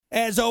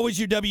As always,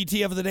 your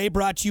WTF of the day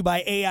brought to you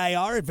by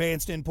AIR,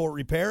 Advanced Import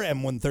Repair,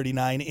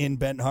 M139 in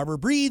Benton Harbor.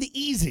 Breathe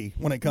easy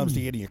when it comes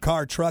to getting your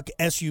car, truck,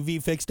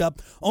 SUV fixed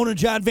up. Owner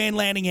John Van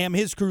Landingham,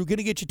 his crew, going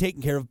to get you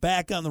taken care of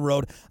back on the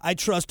road. I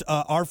trust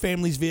our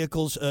family's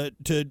vehicles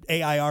to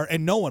AIR,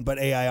 and no one but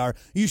AIR.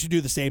 You should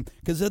do the same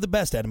because they're the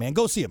best at it, man.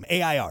 Go see them.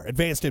 AIR,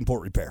 Advanced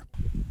Import Repair.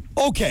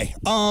 Okay,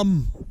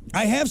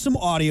 I have some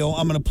audio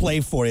I'm going to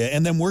play for you,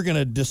 and then we're going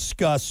to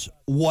discuss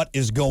what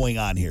is going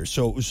on here.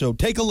 So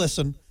take a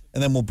listen.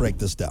 And then we'll break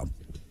this down.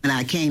 When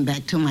I came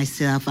back to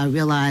myself, I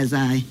realized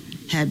I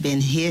had been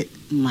hit.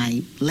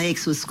 My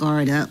legs were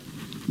scarred up.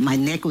 My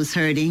neck was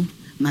hurting.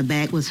 My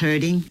back was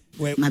hurting.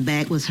 My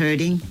back was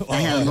hurting. I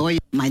had a lawyer.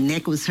 My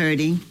neck was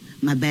hurting.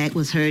 My back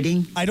was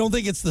hurting. I don't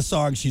think it's the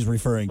song she's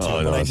referring to.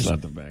 Oh, but no, I it's just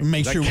not the back.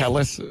 make Is sure. that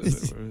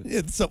Kellis?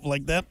 It's something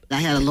like that. I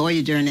had a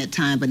lawyer during that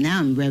time, but now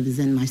I'm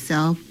representing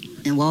myself.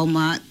 In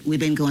Walmart, we've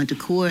been going to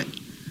court,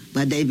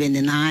 but they've been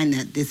denying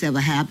that this ever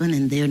happened,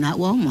 and they're not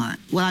Walmart.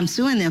 Well, I'm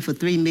suing them for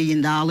 $3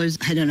 million.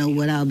 I don't know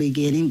what I'll be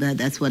getting, but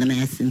that's what I'm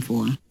asking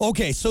for.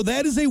 Okay, so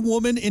that is a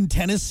woman in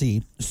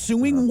Tennessee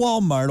suing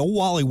Walmart, or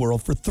Wally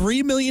World, for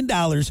 $3 million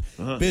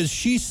because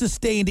she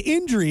sustained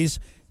injuries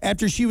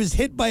after she was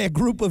hit by a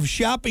group of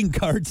shopping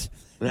carts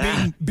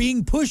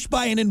being pushed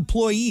by an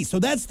employee. So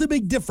that's the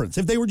big difference.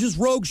 If they were just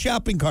rogue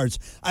shopping carts,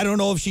 I don't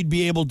know if she'd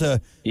be able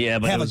to but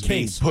have it was a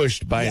case. Being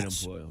pushed by an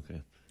employee.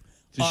 Okay.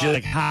 So she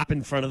like hop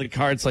in front of the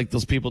carts like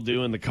those people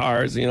do in the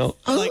cars, you know?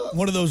 Like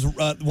one of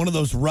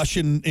those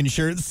Russian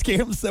insurance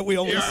scams that we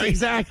always see.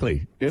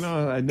 Exactly. You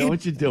know, I know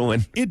what you're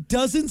doing. It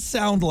doesn't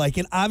sound like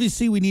it.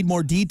 Obviously, we need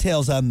more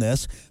details on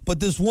this, but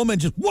this woman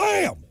just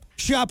wham,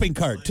 shopping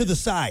cart to the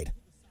side.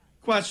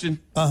 Question.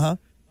 Uh-huh.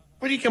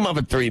 Where do you come up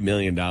with $3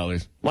 million?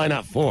 Why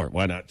not 4?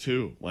 Why not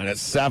 2? Why not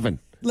 7?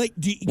 Like,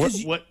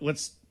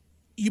 what's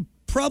you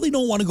probably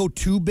don't want to go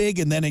too big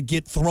and then it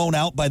get thrown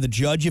out by the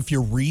judge if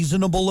you're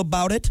reasonable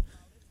about it.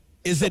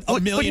 Is it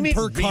 $1 million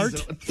per cart?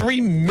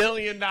 $3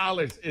 million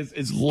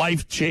is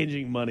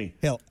life-changing money.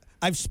 Hell,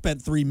 I've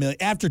spent $3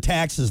 million after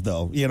taxes,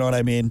 though. You know what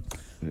I mean?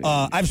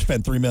 I've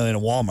spent $3 million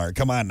in Walmart.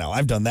 Come on now,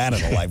 I've done that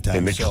in a lifetime.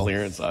 In the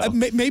clearance aisle.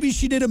 Maybe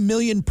she did $1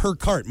 million per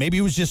cart. Maybe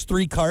it was just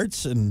 3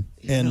 carts, and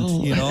I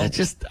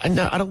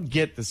don't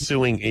get the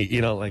suing.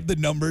 You know, like the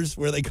numbers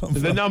where they come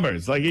from. The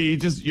numbers, like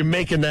you're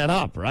making that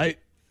up, right?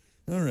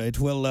 All right.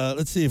 Well,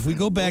 let's see. If we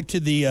go back to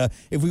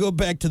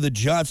the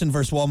Johnson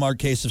versus Walmart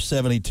case of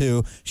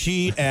 72,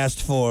 she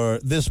asked for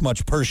this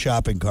much per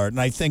shopping cart, and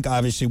I think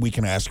obviously we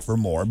can ask for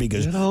more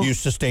because you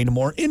sustained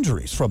more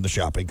injuries from the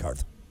shopping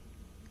cart.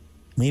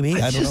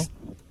 Maybe I don't know.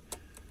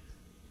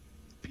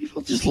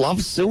 People just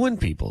love suing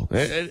people.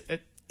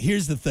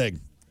 Here's the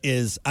thing: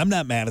 is I'm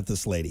not mad at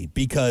this lady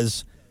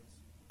because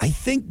I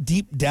think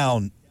deep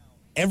down,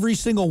 every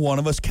single one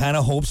of us kind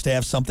of hopes to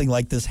have something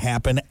like this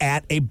happen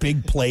at a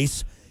big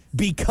place.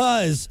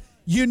 Because,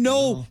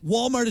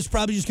 Walmart is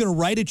probably just going to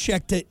write a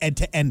check to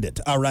end it,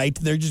 all right?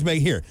 They're just like,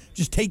 here,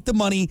 just take the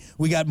money.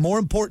 We got more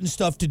important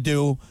stuff to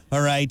do,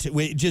 all right?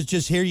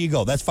 Just here you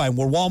go. That's fine.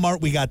 We're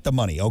Walmart. We got the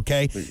money,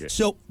 okay?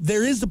 So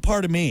there is a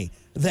part of me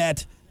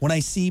that when I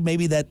see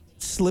maybe that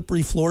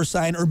slippery floor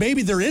sign, or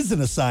maybe there isn't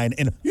a sign,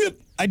 and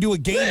I do a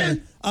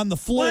gainer on the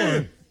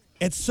floor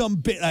at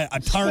some a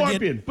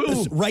Target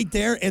right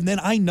there, and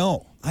then I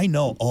know,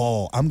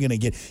 I'm going to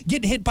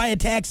get hit by a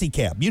taxi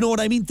cab. You know what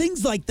I mean?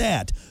 Things like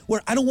that,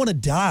 where I don't want to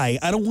die.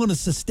 I don't want to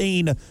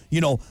sustain,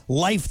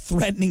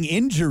 life-threatening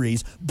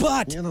injuries,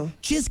 but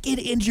just get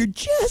injured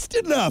just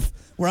enough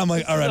where I'm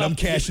like, all right, I'm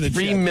cashing a check.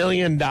 $3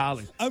 million.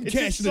 I'm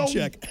cashing a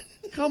check.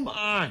 Come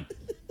on.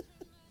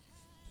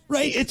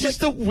 Right? It's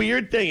just a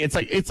weird thing. It's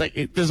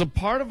like there's a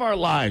part of our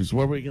lives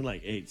where we can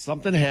hey,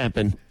 something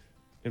happened,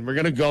 and we're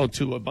going to go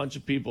to a bunch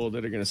of people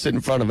that are going to sit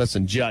in front of us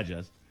and judge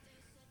us.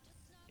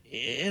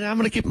 And I'm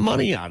going to get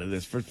money out of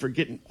this for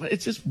getting.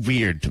 It's just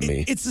weird to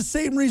me. It's the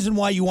same reason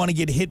why you want to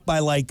get hit by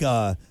like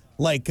an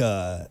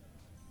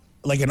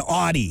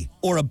Audi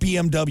or a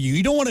BMW.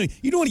 You don't want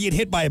to get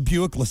hit by a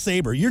Buick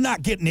LeSabre. You're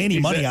not getting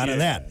any money out of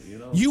that.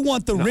 You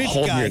want the rich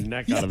guy. Your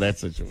neck out of that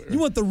situation. You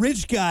want the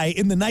rich guy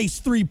in the nice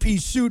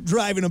 3-piece suit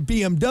driving a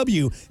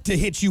BMW to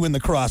hit you in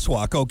the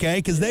crosswalk, okay?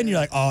 Because then you're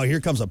like, oh,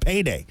 here comes a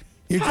payday.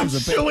 I'm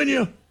suing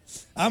you.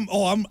 I'm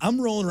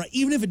rolling around.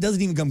 Even if it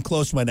doesn't even come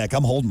close to my neck,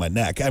 I'm holding my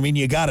neck. I mean,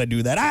 you got to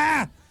do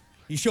that.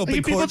 You show up in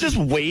court. People just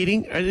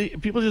waiting. Are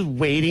people just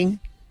waiting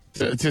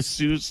to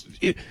sue?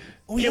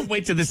 Can't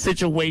wait to the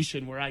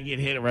situation where I get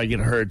hit or I get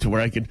hurt to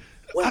where I can.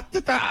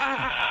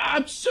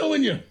 I'm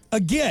suing you.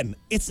 Again,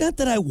 it's not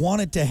that I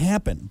want it to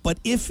happen, but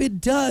if it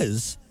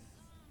does,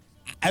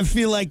 I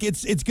feel like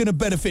it's going to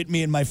benefit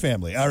me and my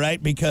family. All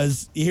right,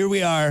 because here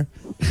we are.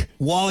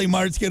 Wally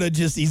Mart's going to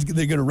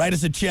they're going to write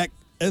us a check.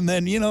 And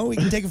then, we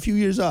can take a few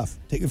years off.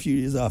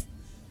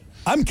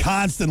 I'm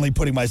constantly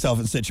putting myself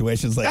in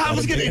situations like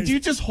that. Do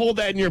you just hold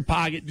that in your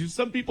pocket? Do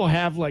some people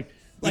have like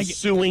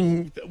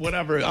suing,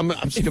 whatever? I'm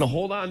just going to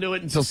hold on to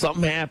it until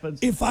something happens.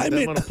 I'm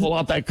going to pull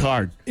out that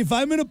card. If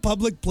I'm in a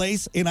public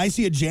place and I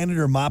see a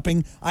janitor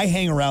mopping, I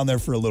hang around there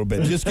for a little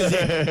bit just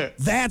because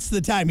that's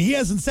the time. He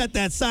hasn't set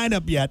that sign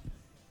up yet.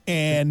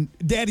 and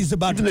Daddy's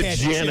about Even to the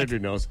cash a check. janitor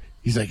knows.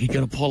 He's like, you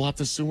going to pull out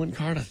the suing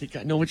card? I think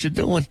I know what you're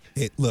doing.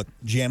 Hey, look,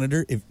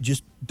 janitor, if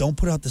just don't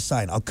put out the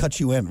sign. I'll cut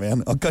you in,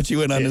 man. I'll cut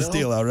you in on this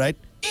deal, all right?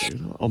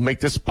 I'll make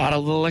this spot a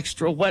little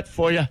extra wet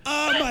for you.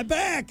 Oh, my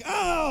back.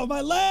 Oh,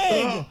 my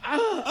leg.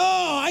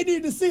 I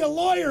need to see a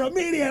lawyer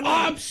immediately.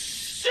 I'm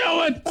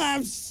suing.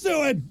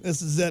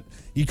 This is it.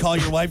 You call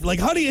your wife like,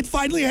 honey, it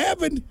finally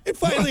happened. It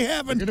finally I'm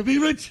happened. going to be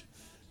rich.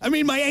 I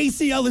mean, my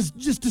ACL is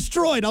just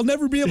destroyed. I'll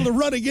never be able to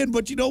run again,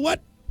 but you know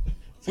what?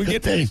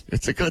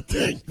 It's a good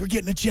thing. We're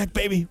getting a check,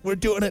 baby. We're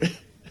doing it.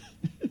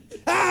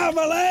 My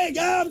leg.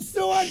 I'm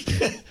suing.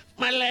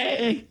 My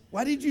leg.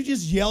 Why did you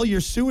just yell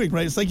you're suing,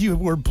 right? It's like you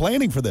were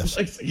planning for this.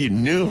 Like you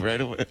knew right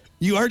away.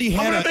 You already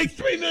had I'm going to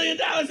make $3 million.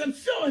 I'm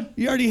suing.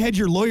 You already had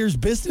your lawyer's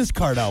business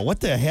card out. What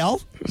the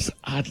hell? It was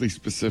oddly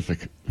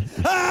specific.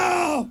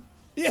 Oh,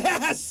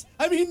 yes.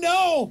 I mean,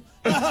 no.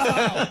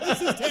 Oh,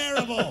 this is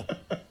terrible.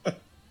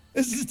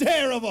 This is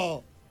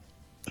terrible.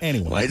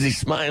 Anyway. Why is he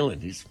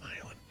smiling? He's smiling.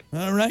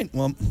 All right.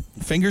 Well,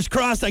 fingers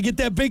crossed I get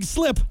that big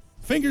slip.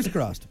 Fingers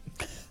crossed.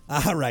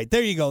 All right.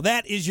 There you go.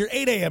 That is your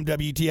 8 a.m.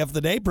 WTF of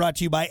the day, brought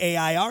to you by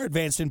AIR,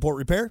 Advanced Import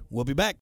Repair. We'll be back.